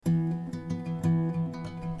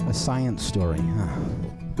A science story, huh?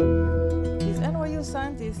 These NYU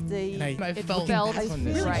scientists, I felt I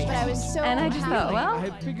feel right. But I was so And I just thought, well, I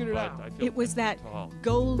had figured it out It was that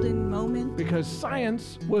golden moment. because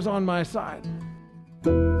science was on my side.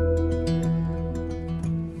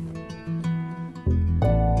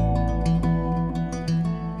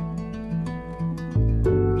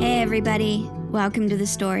 Hey everybody, welcome to the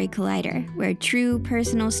Story Collider, where true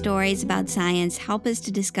personal stories about science help us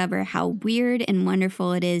to discover how weird and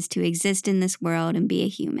wonderful it is to exist in this world and be a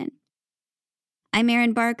human. I'm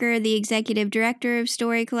Erin Barker, the Executive Director of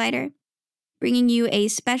Story Collider, bringing you a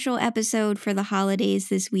special episode for the holidays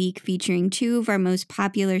this week featuring two of our most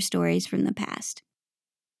popular stories from the past.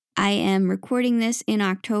 I am recording this in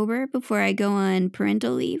October before I go on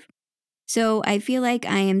parental leave, so I feel like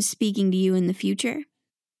I am speaking to you in the future.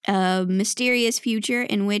 A mysterious future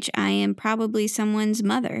in which I am probably someone's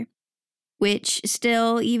mother, which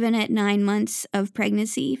still, even at 9 months of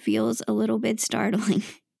pregnancy, feels a little bit startling.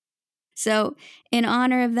 So, in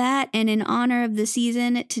honor of that and in honor of the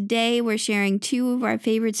season, today we're sharing two of our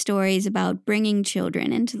favorite stories about bringing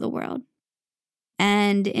children into the world.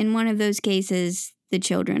 And in one of those cases, the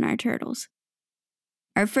children are turtles.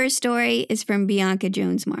 Our first story is from Bianca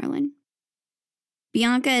Jones Marlin.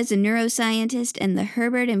 Bianca is a neuroscientist and the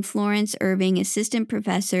Herbert and Florence Irving Assistant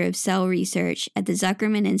Professor of Cell Research at the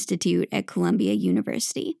Zuckerman Institute at Columbia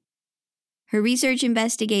University. Her research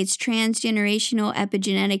investigates transgenerational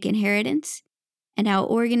epigenetic inheritance and how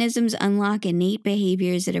organisms unlock innate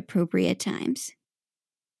behaviors at appropriate times.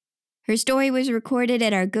 Her story was recorded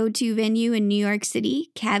at our go-to venue in New York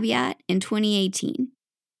City, Caveat, in 2018.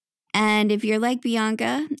 And if you're like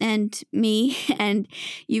Bianca and me, and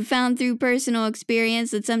you found through personal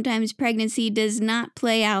experience that sometimes pregnancy does not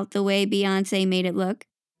play out the way Beyoncé made it look,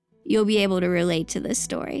 you'll be able to relate to this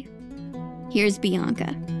story. Here's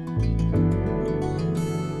Bianca.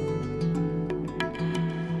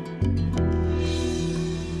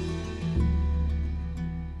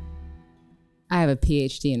 I have a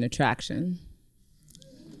PhD in attraction.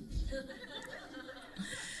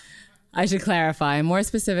 I should clarify. More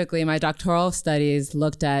specifically, my doctoral studies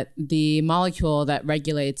looked at the molecule that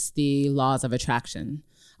regulates the laws of attraction,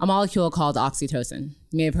 a molecule called oxytocin.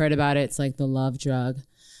 You may have heard about it. It's like the love drug.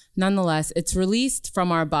 Nonetheless, it's released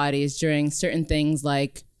from our bodies during certain things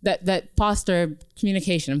like that foster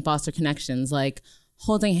communication and foster connections, like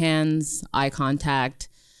holding hands, eye contact,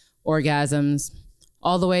 orgasms,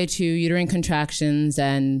 all the way to uterine contractions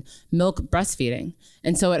and milk breastfeeding.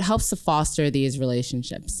 And so it helps to foster these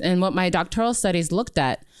relationships. And what my doctoral studies looked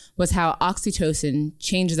at was how oxytocin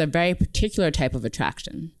changes a very particular type of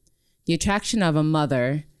attraction, the attraction of a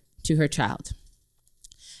mother to her child.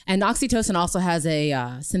 And oxytocin also has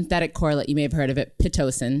a synthetic correlate, you may have heard of it,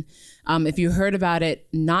 Pitocin. If you heard about it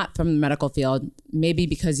not from the medical field, maybe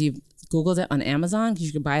because you've Googled it on Amazon, because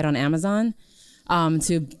you can buy it on Amazon,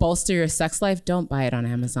 to bolster your sex life, don't buy it on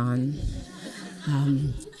Amazon.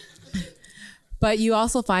 But you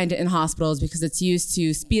also find it in hospitals because it's used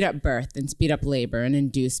to speed up birth and speed up labor and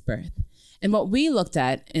induce birth. And what we looked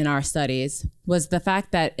at in our studies was the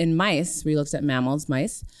fact that in mice, we looked at mammals,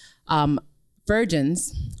 mice,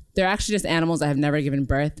 virgins, they're actually just animals that have never given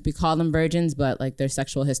birth. We call them virgins, but like their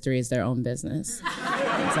sexual history is their own business.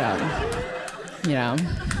 So, you know.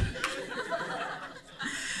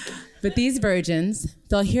 But these virgins,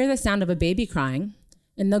 they'll hear the sound of a baby crying,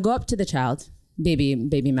 and they'll go up to the child,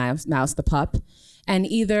 baby mouse, the pup, and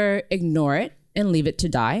either ignore it and leave it to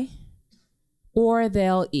die, or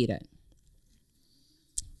they'll eat it.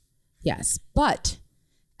 Yes, but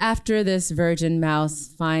after this virgin mouse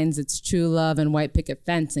finds its true love and white picket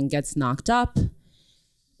fence and gets knocked up,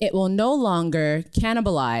 it will no longer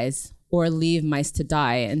cannibalize or leave mice to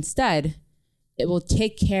die. Instead, it will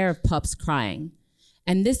take care of pups crying.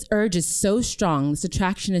 And this urge is so strong, this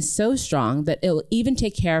attraction is so strong that it will even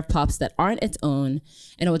take care of pups that aren't its own,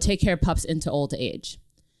 and it will take care of pups into old age.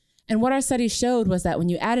 And what our studies showed was that when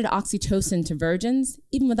you added oxytocin to virgins,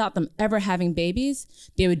 even without them ever having babies,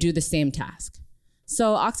 they would do the same task.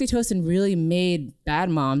 So oxytocin really made bad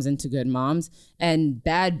moms into good moms and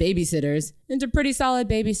bad babysitters into pretty solid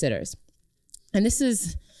babysitters. And this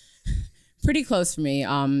is pretty close for me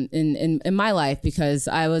in my life because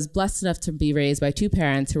I was blessed enough to be raised by two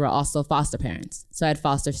parents who were also foster parents. So I had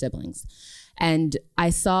foster siblings. And I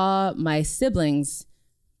saw my siblings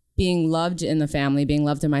being loved in the family, being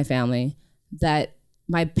loved in my family, that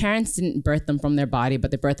my parents didn't birth them from their body, but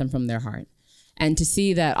they birthed them from their heart. And to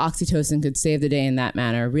see that oxytocin could save the day in that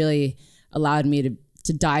manner really allowed me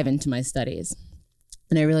to dive into my studies.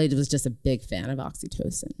 And I really was just a big fan of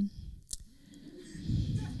oxytocin.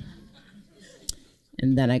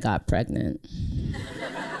 And then I got pregnant.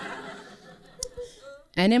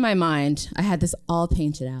 And in my mind, I had this all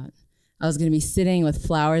painted out. I was gonna be sitting with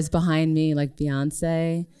flowers behind me like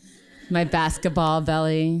Beyonce, my basketball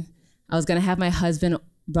belly. I was gonna have my husband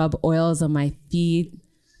rub oils on my feet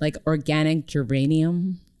like organic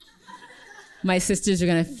geranium. My sisters are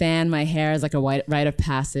gonna fan my hair as like a rite of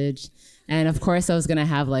passage. And of course I was gonna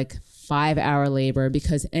have like 5-hour labor,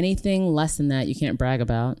 because anything less than that you can't brag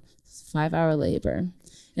about. 5-hour labor.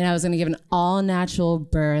 And I was gonna give an all natural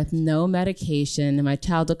birth, no medication, and my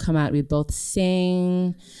child would come out, we'd both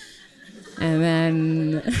sing. And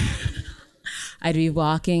then I'd be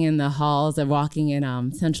walking in the halls or walking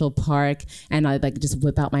in Central Park, and I'd like just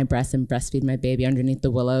whip out my breast and breastfeed my baby underneath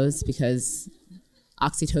the willows, because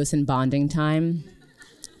oxytocin bonding time.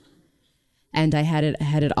 And I had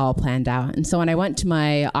it all planned out. And so when I went to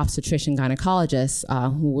my obstetrician gynecologist,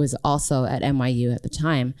 who was also at NYU at the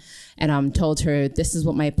time, and told her this is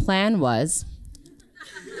what my plan was.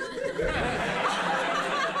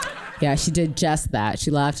 Yeah, she did just that. She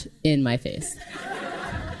laughed in my face.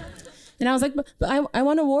 And I was like, but I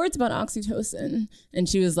won awards about oxytocin. And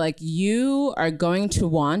she was like, you are going to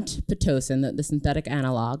want Pitocin, the synthetic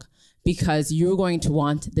analog, because you're going to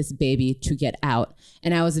want this baby to get out.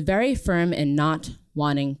 And I was very firm in not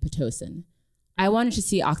wanting Pitocin. I wanted to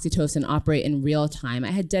see oxytocin operate in real time. I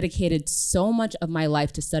had dedicated so much of my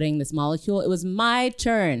life to studying this molecule. It was my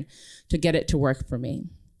turn to get it to work for me.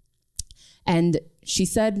 And she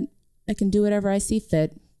said, I can do whatever I see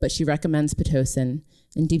fit, but she recommends Pitocin.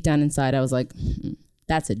 And deep down inside, I was like,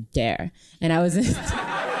 that's a dare. And I was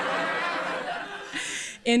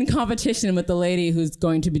in competition with the lady who's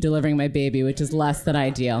going to be delivering my baby, which is less than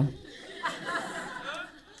ideal.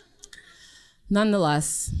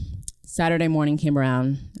 Nonetheless, Saturday morning came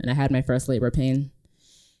around and I had my first labor pain.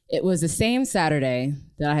 It was the same Saturday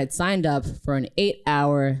that I had signed up for an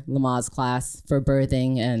 8-hour Lamaze class for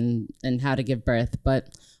birthing and how to give birth. But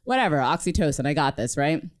whatever, oxytocin, I got this,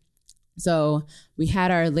 right? So we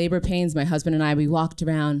had our labor pains, my husband and I, we walked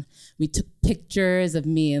around, we took pictures of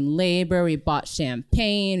me in labor, we bought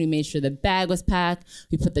champagne, we made sure the bag was packed,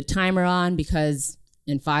 we put the timer on because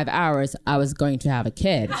in 5 hours, I was going to have a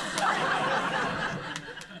kid.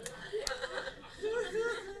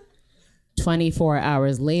 24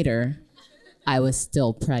 hours later, I was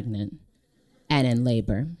still pregnant and in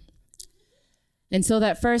labor. And so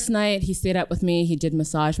that first night, he stayed up with me. He did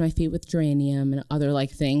massage my feet with geranium and other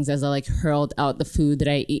things as I hurled out the food that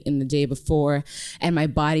I eaten the day before. And my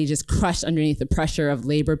body just crushed underneath the pressure of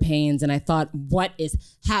labor pains. And I thought, what is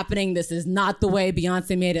happening? This is not the way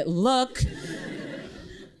Beyonce made it look.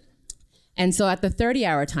 And so at the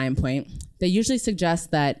 30-hour time point, they usually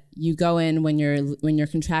suggest that you go in when your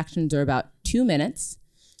contractions are about 2 minutes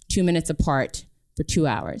apart for 2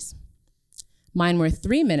 hours. Mine were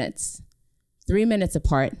 3 minutes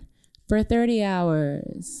apart for 30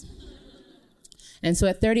 hours. And so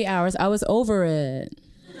at 30 hours, I was over it.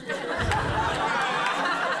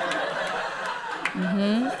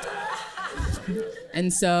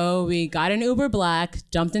 And so we got an Uber Black,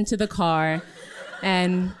 jumped into the car,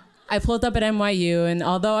 and I pulled up at NYU, and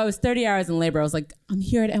although I was 30 hours in labor, I was like, I'm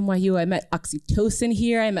here at NYU. I met oxytocin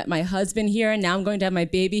here. I met my husband here, and now I'm going to have my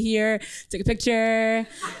baby here. Took a picture.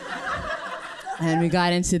 And we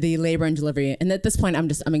got into the labor and delivery. And at this point, I'm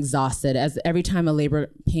exhausted. As every time a labor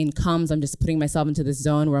pain comes, I'm just putting myself into this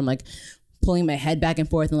zone where I'm pulling my head back and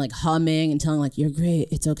forth and humming and telling you're great,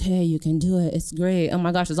 it's okay, you can do it, it's great. Oh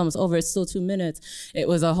my gosh, it's almost over, it's still 2 minutes. It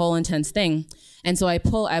was a whole intense thing. And so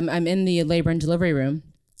I'm in the labor and delivery room,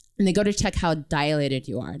 and they go to check how dilated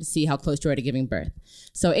you are to see how close you are to giving birth.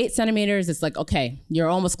 So 8 centimeters, it's okay, you're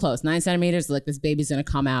almost close. 9 centimeters, this baby's gonna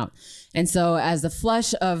come out. And so as the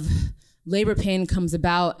flush of labor pain comes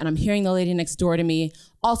about, and I'm hearing the lady next door to me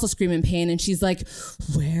also scream in pain, and she's like,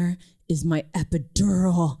 where is my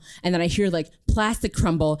epidural? And then I hear plastic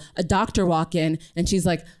crumble, a doctor walk in, and she's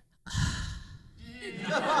like,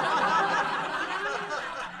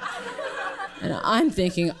 and I'm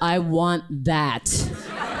thinking, I want that.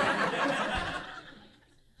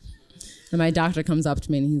 And my doctor comes up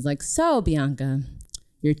to me and he's like, so Bianca,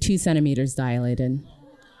 you're 2 centimeters dilated.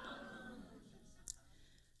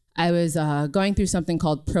 I was going through something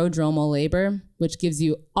called prodromal labor, which gives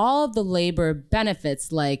you all of the labor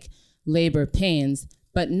benefits like labor pains,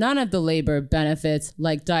 but none of the labor benefits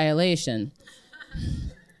like dilation.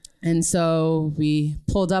 And so we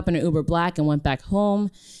pulled up in an Uber Black and went back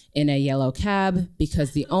home in a yellow cab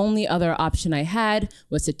because the only other option I had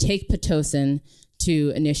was to take Pitocin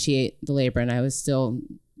to initiate the labor, and I was still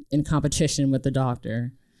in competition with the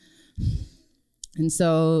doctor. And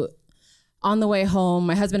so On the way home,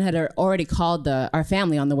 my husband had already called our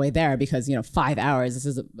family on the way there because, 5 hours. This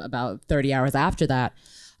is about 30 hours after that.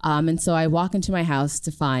 And so I walk into my house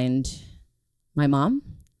to find my mom,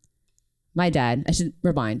 my dad. I should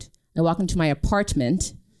remind. I walk into my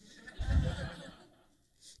apartment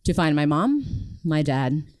to find my mom, my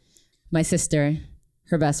dad, my sister,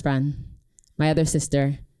 her best friend, my other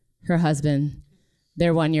sister, her husband,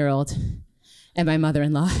 their 1-year-old, and my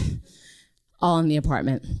mother-in-law, all in the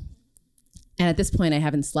apartment. And at this point, I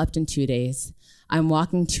haven't slept in 2 days. I'm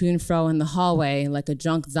walking to and fro in the hallway like a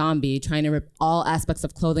drunk zombie, trying to rip all aspects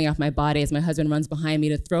of clothing off my body as my husband runs behind me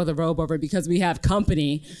to throw the robe over because we have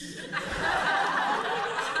company.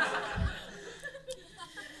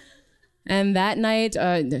 And that night,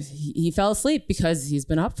 he fell asleep because he's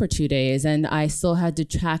been up for 2 days, and I still had to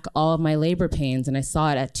track all of my labor pains, and I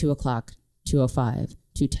saw it at 2 o'clock, 2:05,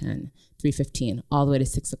 2:10, 3:15, all the way to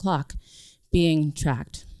 6 o'clock, being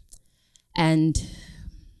tracked. And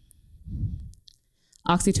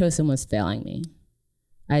oxytocin was failing me.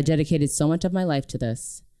 I had dedicated so much of my life to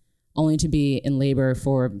this, only to be in labor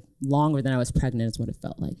for longer than I was pregnant is what it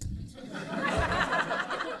felt like.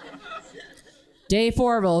 Day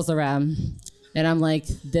 4 rolls around, and I'm like,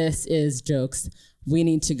 this is jokes. We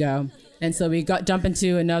need to go. And so we jump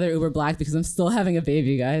into another Uber Black because I'm still having a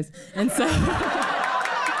baby, guys. And so...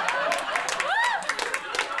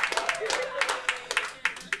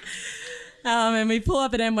 and we pull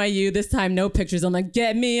up at NYU, this time no pictures. I'm like,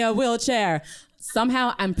 get me a wheelchair.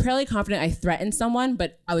 Somehow, I'm fairly confident I threatened someone,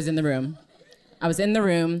 but I was in the room.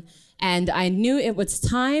 And I knew it was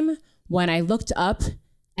time when I looked up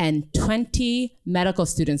and 20 medical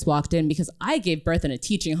students walked in because I gave birth in a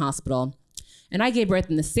teaching hospital. And I gave birth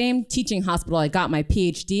in the same teaching hospital I got my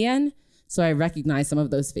PhD in, so I recognized some of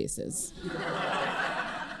those faces.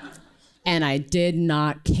 And I did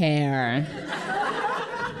not care.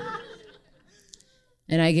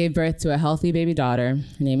 And I gave birth to a healthy baby daughter.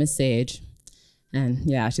 Her name is Sage. And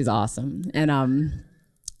yeah, she's awesome. And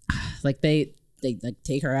they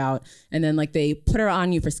take her out and then they put her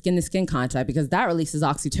on you for skin to skin contact because that releases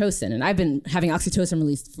oxytocin. And I've been having oxytocin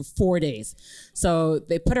released for 4 days. So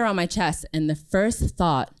they put her on my chest and the first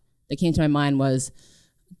thought that came to my mind was,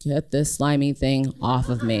 get this slimy thing off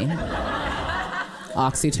of me.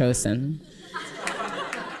 Oxytocin.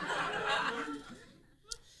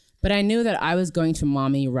 But I knew that I was going to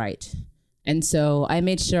mommy right. And so I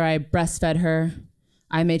made sure I breastfed her.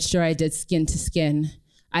 I made sure I did skin to skin.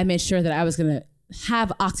 I made sure that I was gonna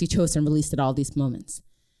have oxytocin released at all these moments.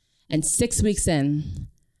 And 6 weeks in,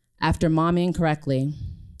 after mommying correctly,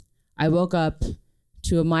 I woke up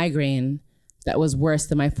to a migraine that was worse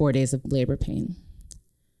than my 4 days of labor pain.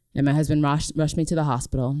 And my husband rushed me to the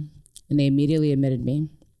hospital, and they immediately admitted me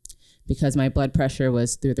because my blood pressure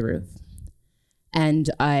was through the roof. And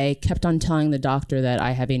I kept on telling the doctor that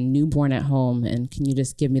I have a newborn at home and can you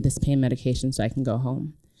just give me this pain medication so I can go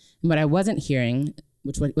home? And what I wasn't hearing,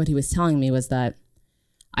 what he was telling me was that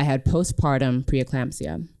I had postpartum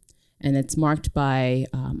preeclampsia. And it's marked by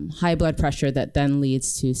high blood pressure that then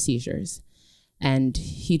leads to seizures. And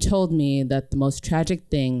he told me that the most tragic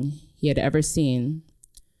thing he had ever seen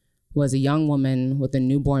was a young woman with a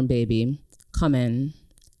newborn baby come in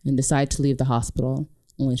and decide to leave the hospital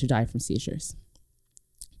only to die from seizures.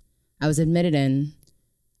 I was admitted in,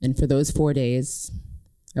 and for those 4 days,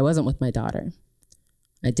 I wasn't with my daughter.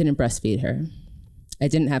 I didn't breastfeed her. I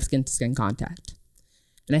didn't have skin-to-skin contact.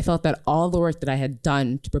 And I felt that all the work that I had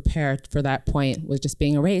done to prepare for that point was just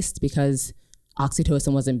being erased because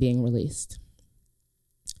oxytocin wasn't being released.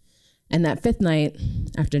 And that 5th night,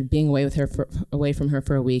 after being away from her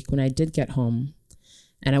for a week, when I did get home,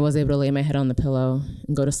 and I was able to lay my head on the pillow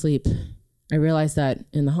and go to sleep, I realized that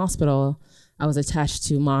in the hospital, I was attached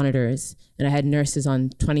to monitors and I had nurses on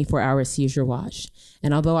 24-hour seizure watch.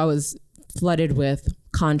 And although I was flooded with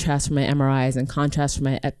contrast from my MRIs and contrast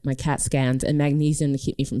from my CAT scans and magnesium to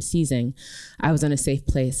keep me from seizing, I was in a safe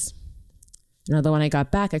place. And although when I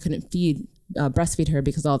got back, I couldn't breastfeed her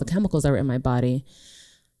because of all the chemicals that were in my body,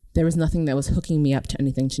 there was nothing that was hooking me up to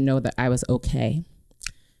anything to know that I was okay.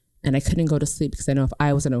 And I couldn't go to sleep because I know if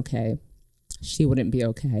I wasn't okay, she wouldn't be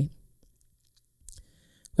okay.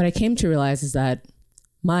 What I came to realize is that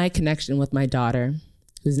my connection with my daughter,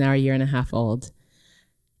 who's now 1.5 years old,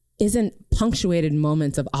 isn't punctuated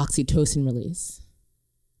moments of oxytocin release.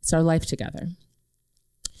 It's our life together.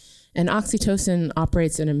 And oxytocin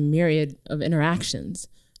operates in a myriad of interactions,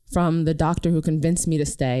 from the doctor who convinced me to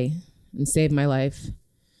stay and save my life,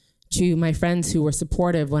 to my friends who were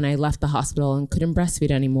supportive when I left the hospital and couldn't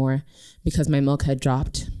breastfeed anymore because my milk had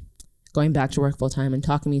dropped, going back to work full time and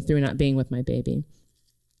talking me through not being with my baby.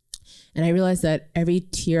 And I realized that every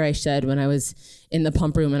tear I shed when I was in the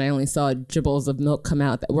pump room and I only saw dribbles of milk come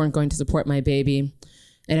out that weren't going to support my baby,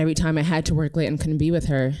 and every time I had to work late and couldn't be with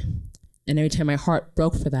her, and every time my heart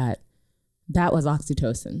broke for that, that was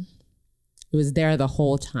oxytocin. It was there the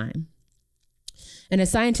whole time. And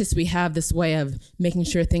as scientists, we have this way of making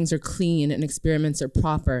sure things are clean and experiments are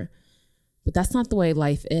proper, but that's not the way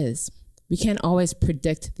life is. We can't always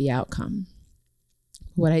predict the outcome.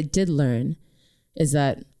 What I did learn is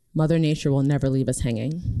that Mother Nature will never leave us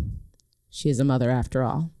hanging. She is a mother after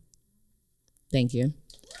all. Thank you.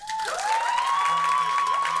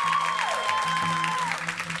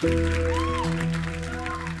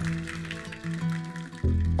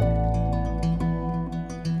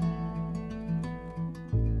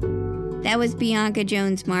 That was Bianca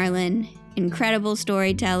Jones Marlin, incredible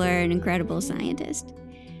storyteller and incredible scientist.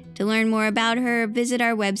 To learn more about her, visit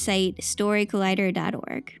our website,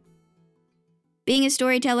 storycollider.org. Being a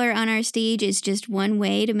storyteller on our stage is just one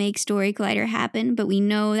way to make Story Collider happen, but we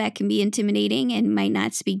know that can be intimidating and might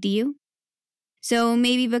not speak to you. So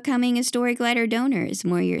maybe becoming a Story Collider donor is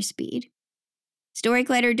more your speed. Story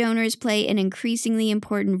Collider donors play an increasingly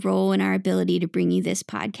important role in our ability to bring you this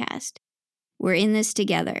podcast. We're in this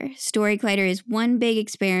together. Story Collider is one big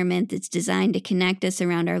experiment that's designed to connect us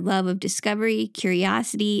around our love of discovery,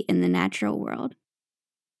 curiosity, and the natural world.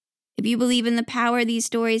 If you believe in the power these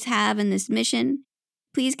stories have in this mission,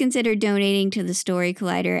 please consider donating to the Story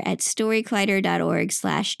Collider at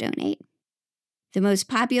storycollider.org/donate. The most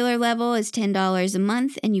popular level is $10 a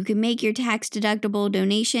month, and you can make your tax-deductible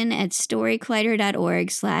donation at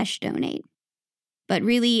storycollider.org/donate. But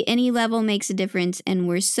really, any level makes a difference, and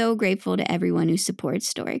we're so grateful to everyone who supports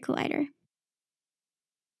Story Collider.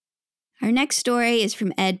 Our next story is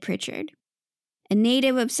from Ed Pritchard. A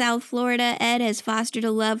native of South Florida, Ed has fostered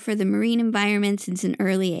a love for the marine environment since an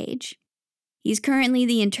early age. He's currently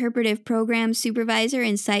the interpretive program supervisor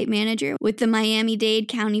and site manager with the Miami-Dade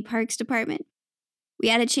County Parks Department. We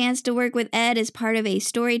had a chance to work with Ed as part of a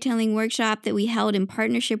storytelling workshop that we held in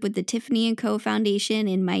partnership with the Tiffany & Co. Foundation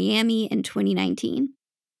in Miami in 2019.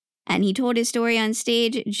 And he told his story on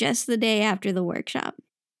stage just the day after the workshop.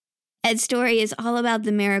 Ed's story is all about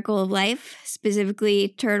the miracle of life,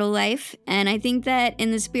 specifically turtle life, and I think that in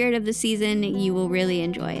the spirit of the season, you will really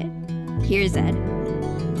enjoy it. Here's Ed.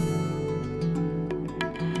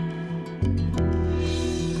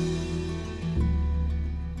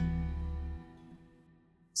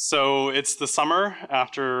 So it's the summer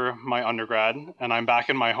after my undergrad, and I'm back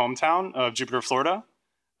in my hometown of Jupiter, Florida.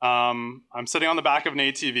 I'm sitting on the back of an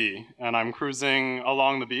ATV, and I'm cruising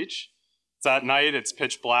along the beach. It's at night, it's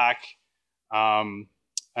pitch black, and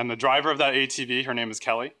the driver of that ATV, her name is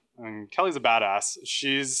Kelly, and Kelly's a badass.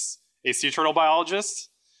 She's a sea turtle biologist,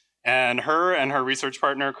 and her research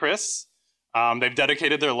partner, Chris, they've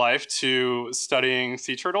dedicated their life to studying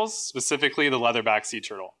sea turtles, specifically the leatherback sea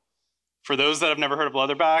turtle. For those that have never heard of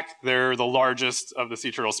leatherback, they're the largest of the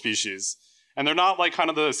sea turtle species. And they're not like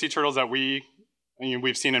kind of the sea turtles that we've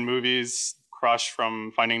seen in movies, Crush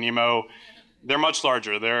from Finding Nemo. They're much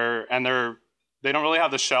larger. They don't really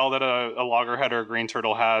have the shell that a loggerhead or a green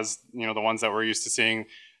turtle has, the ones that we're used to seeing.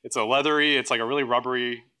 It's like a really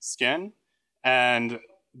rubbery skin. And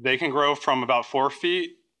they can grow from about 4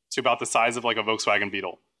 feet to about the size of like a Volkswagen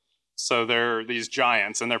Beetle. So they're these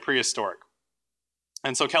giants, and they're prehistoric.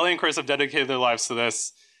 And so Kelly and Chris have dedicated their lives to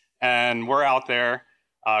this, and we're out there.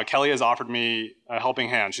 Kelly has offered me a helping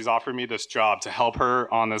hand. She's offered me this job to help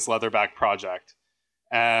her on this leatherback project.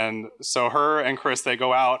 And so her and Chris, they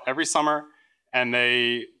go out every summer, and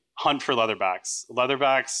they hunt for leatherbacks.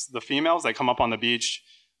 Leatherbacks, the females, they come up on the beach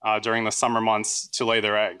during the summer months to lay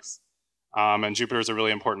their eggs. And Jupiter is a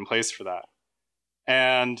really important place for that.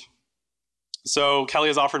 And so Kelly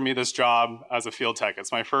has offered me this job as a field tech.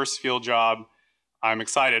 It's my first field job. I'm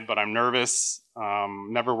excited, but I'm nervous.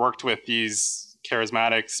 Never worked with these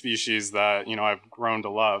charismatic species that, I've grown to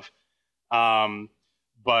love.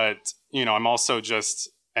 But, I'm also just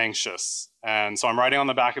anxious. And so I'm riding on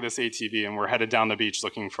the back of this ATV, and we're headed down the beach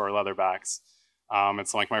looking for leatherbacks.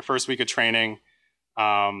 It's like my first week of training.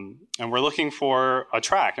 And we're looking for a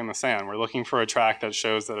track in the sand. We're looking for a track that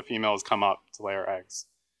shows that a female has come up to lay her eggs.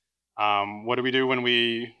 What do we do when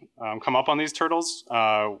we come up on these turtles?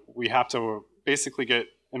 We have to basically get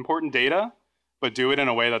important data, but do it in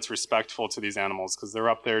a way that's respectful to these animals, because they're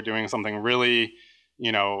up there doing something really,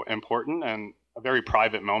 important and a very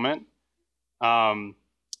private moment. And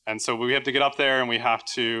so we have to get up there, and we have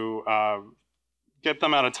to get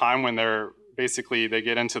them at a time when they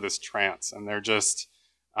get into this trance, and they're just,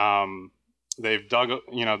 they've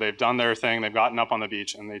done their thing, they've gotten up on the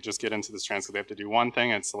beach, and they just get into this trance because they have to do one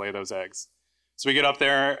thing, and it's to lay those eggs. So we get up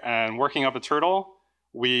there and working up a turtle,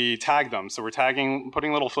 we tag them. So we're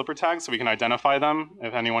putting little flipper tags so we can identify them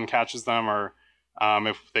if anyone catches them or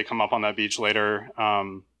if they come up on that beach later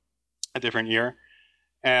a different year.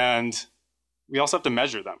 And we also have to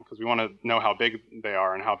measure them because we want to know how big they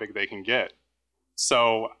are and how big they can get.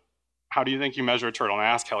 So how do you think you measure a turtle? And I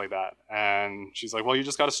asked Kelly that. And she's like, well, you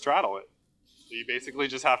just got to straddle it. So you basically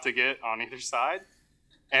just have to get on either side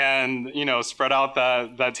and, spread out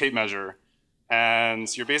that tape measure. And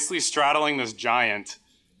so you're basically straddling this giant.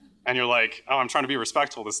 And you're like, oh, I'm trying to be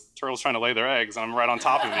respectful. This turtle's trying to lay their eggs, and I'm right on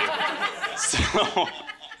top of you. So, a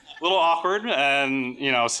little awkward. And,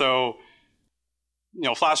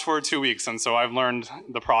 flash forward 2 weeks. And so I've learned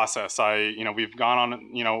the process. We've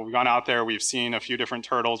gone out there. We've seen a few different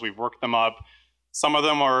turtles. We've worked them up. Some of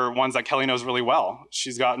them are ones that Kelly knows really well.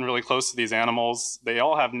 She's gotten really close to these animals. They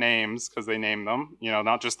all have names because they name them,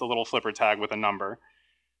 not just the little flipper tag with a number.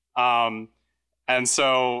 And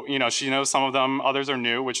so, she knows some of them. Others are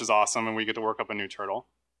new, which is awesome, and we get to work up a new turtle.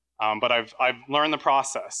 But I've learned the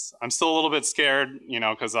process. I'm still a little bit scared,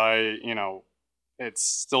 because it's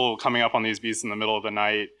still coming up on these beasts in the middle of the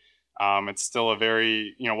night. It's still a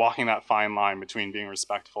very, walking that fine line between being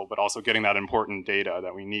respectful, but also getting that important data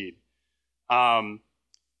that we need.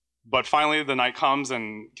 But finally, the night comes,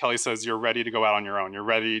 and Kelly says, you're ready to go out on your own. You're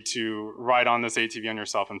ready to ride on this ATV on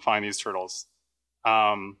yourself and find these turtles.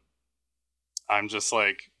 I'm just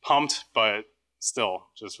like pumped, but still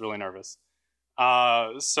just really nervous.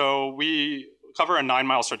 So we cover a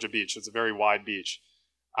 9-mile stretch of beach. It's a very wide beach.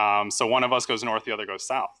 So one of us goes north, the other goes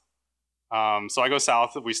south. So I go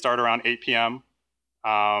south. We start around 8 p.m.,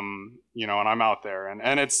 and I'm out there.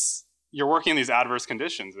 And you're working in these adverse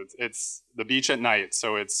conditions. It's the beach at night.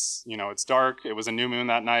 So it's dark. It was a new moon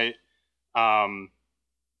that night.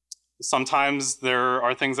 Sometimes there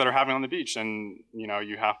are things that are happening on the beach, and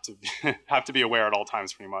you have to have to be aware at all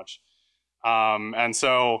times, pretty much. And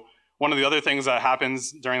so one of the other things that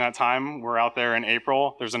happens during that time, we're out there in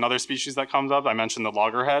April. There's another species that comes up. I mentioned the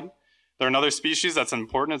loggerhead. They're another species that's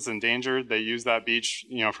important. It's endangered. They use that beach,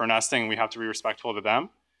 for nesting. We have to be respectful to them.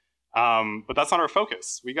 But that's not our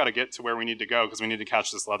focus. We got to get to where we need to go because we need to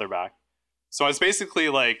catch this leatherback. So it's basically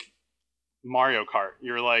like Mario Kart.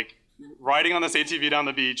 You're like riding on this ATV down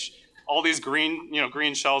the beach. All these green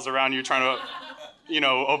shells around you, trying to,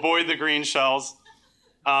 avoid the green shells.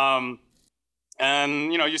 And,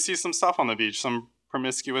 you see some stuff on the beach, some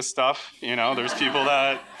promiscuous stuff. There's people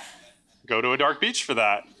that go to a dark beach for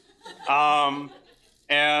that.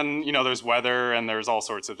 And, there's weather and there's all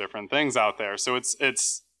sorts of different things out there. So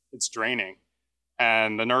it's draining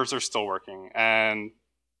and the nerves are still working. And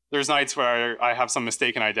there's nights where I have some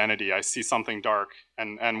mistaken identity. I see something dark,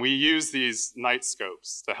 and we use these night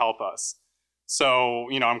scopes to help us.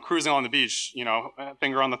 So, I'm cruising on the beach,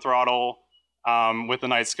 finger on the throttle with the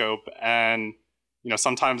night scope, and,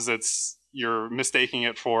 sometimes you're mistaking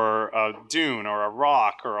it for a dune or a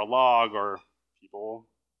rock or a log or people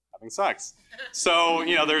having sex. So,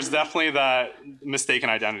 there's definitely that mistaken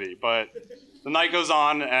identity. But the night goes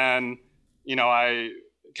on, and,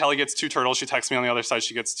 Kelly gets 2 turtles. She texts me on the other side.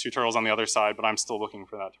 She gets 2 turtles on the other side, but I'm still looking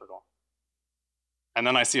for that turtle. And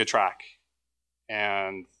then I see a track,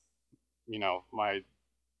 and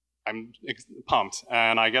I'm pumped.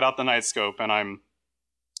 And I get out the night scope, and I'm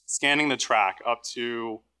scanning the track up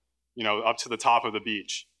to the top of the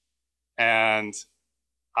beach. And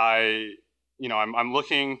I'm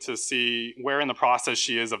looking to see where in the process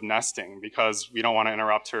she is of nesting, because we don't want to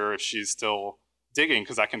interrupt her if she's still digging,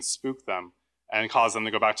 because that can spook them and cause them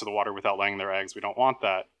to go back to the water without laying their eggs. We don't want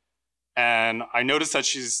that. And I noticed that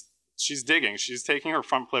she's digging. She's taking her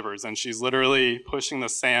front flippers and she's literally pushing the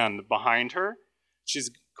sand behind her. She's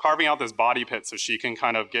carving out this body pit so she can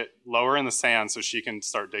kind of get lower in the sand so she can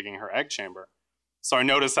start digging her egg chamber. So I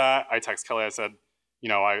noticed that. I text Kelly. I said,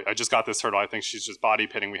 I just got this turtle. I think she's just body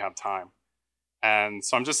pitting. We have time. And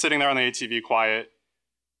so I'm just sitting there on the ATV quiet,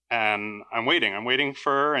 and I'm waiting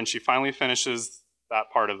for her, and she finally finishes that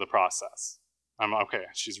part of the process. I'm okay.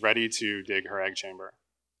 She's ready to dig her egg chamber.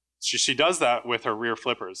 She does that with her rear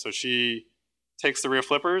flippers. So she takes the rear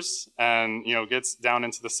flippers and gets down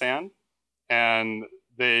into the sand, and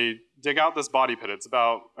they dig out this body pit. This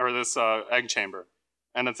egg chamber,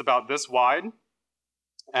 and it's about this wide,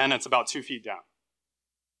 and it's about 2 feet down.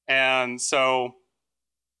 And so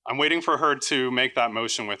I'm waiting for her to make that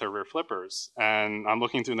motion with her rear flippers, and I'm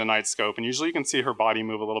looking through the night scope, and usually you can see her body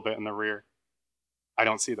move a little bit in the rear. I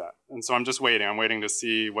don't see that. And so I'm just waiting. I'm waiting to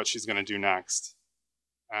see what she's going to do next.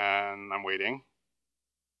 And I'm waiting.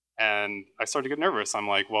 And I start to get nervous. I'm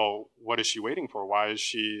like, well, what is she waiting for? Why is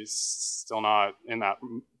she still not in that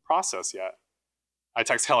process yet? I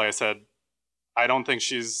text Kelly. I said, I don't think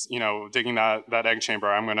she's, digging that egg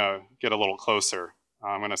chamber. I'm going to get a little closer.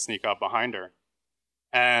 I'm going to sneak up behind her.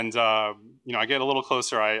 And, I get a little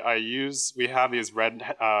closer. We have these red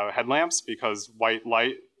headlamps because white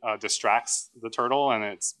light distracts the turtle and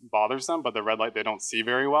it bothers them, but the red light they don't see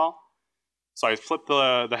very well. So I flip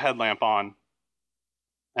the headlamp on,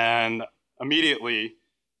 and immediately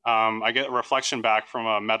I get a reflection back from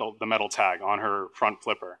the metal tag on her front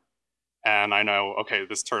flipper. And I know, okay,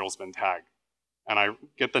 this turtle's been tagged. And I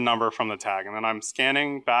get the number from the tag, and then I'm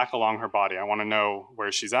scanning back along her body. I want to know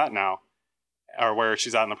where she's at now, or where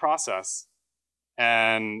she's at in the process.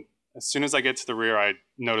 And as soon as I get to the rear, I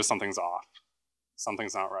notice something's off.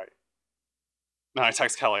 Something's not right. Then I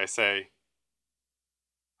text Kelly. I say,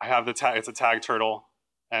 I have the tag. It's a tag turtle,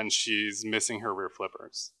 and she's missing her rear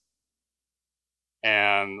flippers.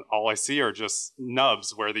 And all I see are just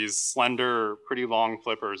nubs where these slender, pretty long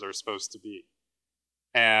flippers are supposed to be.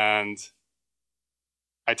 And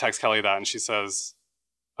I text Kelly that, and she says,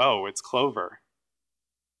 "Oh, it's Clover."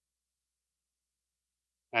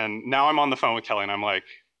 And now I'm on the phone with Kelly, and I'm like,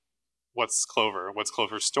 "What's Clover? What's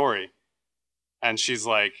Clover's story?" And she's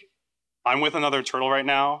like, "I'm with another turtle right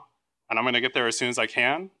now, and I'm going to get there as soon as I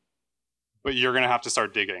can, but you're going to have to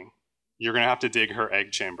start digging. You're going to have to dig her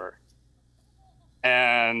egg chamber."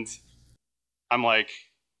 And I'm like,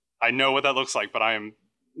 I know what that looks like, but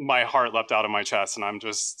my heart leapt out of my chest, and I'm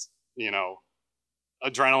just,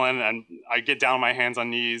 adrenaline, and I get down on my hands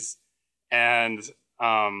and knees, and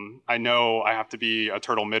I know I have to be a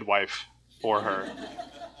turtle midwife for her.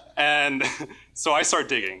 And so I start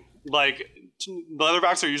digging. Like,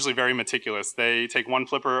 leatherbacks are usually very meticulous. They take one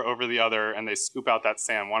flipper over the other, and they scoop out that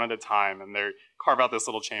sand one at a time, and they carve out this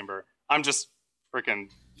little chamber. I'm just freaking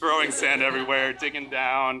throwing sand everywhere, digging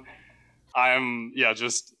down. I'm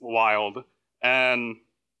just wild. And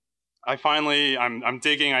I'm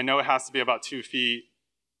digging. I know it has to be about 2 feet.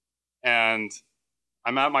 And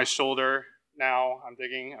I'm at my shoulder now. I'm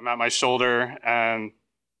digging. I'm at my shoulder. And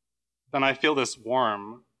then I feel this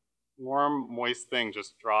warm, moist thing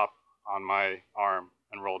just drop on my arm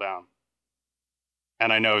and roll down.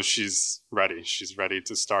 And I know she's ready. She's ready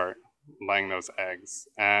to start laying those eggs.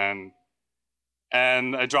 And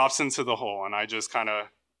it drops into the hole, and I just kind of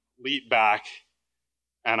leap back,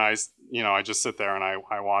 and I just sit there and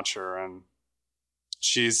I watch her, and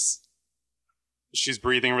she's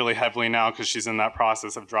breathing really heavily now because she's in that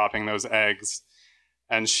process of dropping those eggs.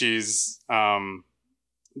 And she's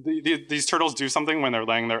these turtles do something when they're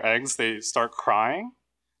laying their eggs. They start crying,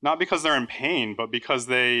 not because they're in pain, but because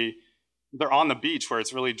they're on the beach where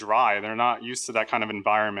it's really dry. They're not used to that kind of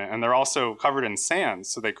environment, and they're also covered in sand,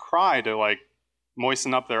 so they cry to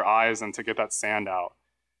moisten up their eyes and to get that sand out.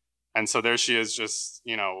 And so there she is, just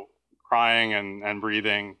crying and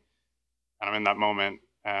breathing, and I'm in that moment.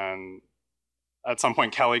 And at some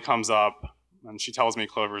point Kelly comes up and she tells me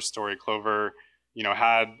Clover's story. Clover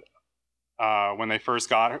had when they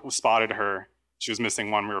first spotted her, she was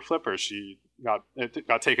missing one rear flipper. It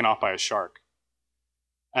got taken off by a shark.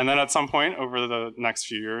 And then at some point over the next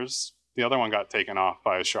few years, the other one got taken off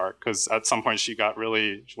by a shark because at some point she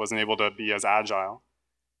wasn't able to be as agile.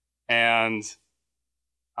 And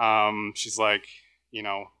she's like,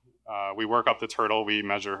 we work up the turtle, we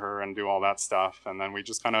measure her and do all that stuff. And then we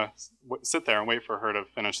just kind of sit there and wait for her to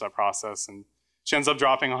finish that process. And she ends up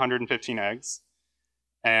dropping 115 eggs.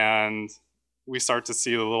 And we start to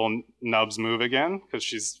see the little nubs move again because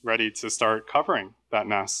she's ready to start covering that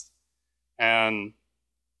nest. And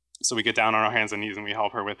so we get down on our hands and knees and we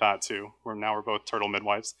help her with that too. We're both turtle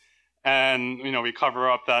midwives. And, we cover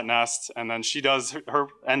up that nest, and then she does her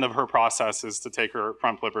end of her process is to take her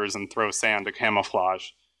front flippers and throw sand to camouflage.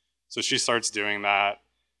 So she starts doing that,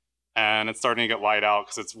 and it's starting to get light out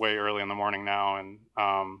because it's way early in the morning now. And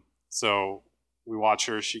so we watch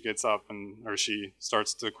her, she gets up or she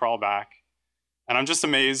starts to crawl back. And I'm just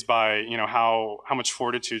amazed by, how much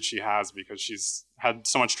fortitude she has because she's had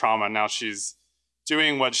so much trauma. Now she's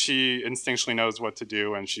doing what she instinctually knows what to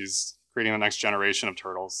do, and she's creating the next generation of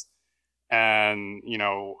turtles. And,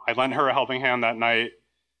 I lent her a helping hand that night,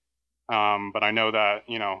 but I know that,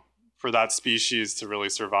 for that species to really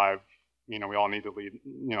survive, we all need to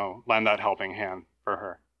lend that helping hand for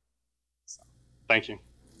her. So, thank you.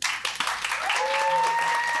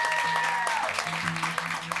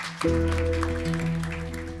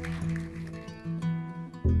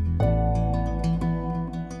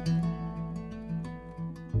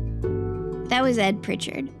 That was Ed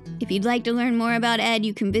Pritchard. If you'd like to learn more about Ed,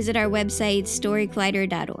 you can visit our website,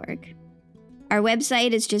 storycollider.org. Our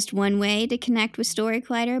website is just one way to connect with Story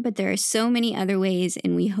Collider, but there are so many other ways,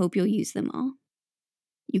 and we hope you'll use them all.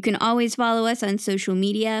 You can always follow us on social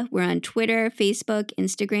media. We're on Twitter, Facebook,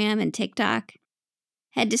 Instagram, and TikTok.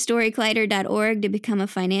 Head to storycollider.org to become a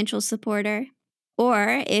financial supporter.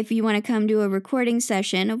 Or if you want to come to a recording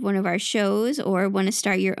session of one of our shows or want to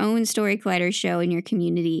start your own Story Collider show in your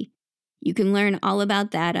community, you can learn all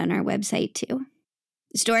about that on our website too.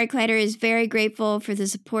 The Story Collider is very grateful for the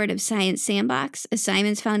support of Science Sandbox, a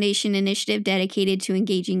Simons Foundation initiative dedicated to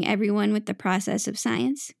engaging everyone with the process of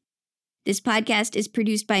science. This podcast is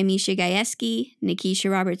produced by Misha Gajewski,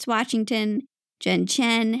 Nikisha Roberts-Washington, Jen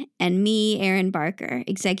Chen, and me, Erin Barker,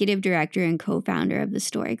 Executive Director and co-founder of the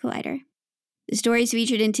Story Collider. The stories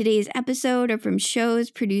featured in today's episode are from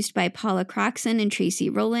shows produced by Paula Croxon and Tracy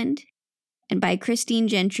Rowland, and by Christine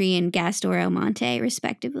Gentry and Gastor Almonte,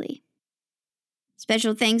 respectively.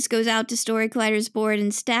 Special thanks goes out to Story Collider's board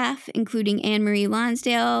and staff, including Anne-Marie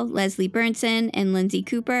Lonsdale, Leslie Burnson, and Lindsay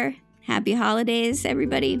Cooper. Happy holidays,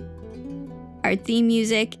 everybody. Our theme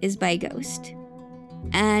music is by Ghost.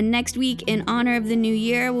 And next week, in honor of the new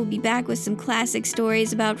year, we'll be back with some classic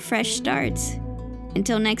stories about fresh starts.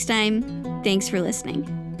 Until next time, thanks for listening.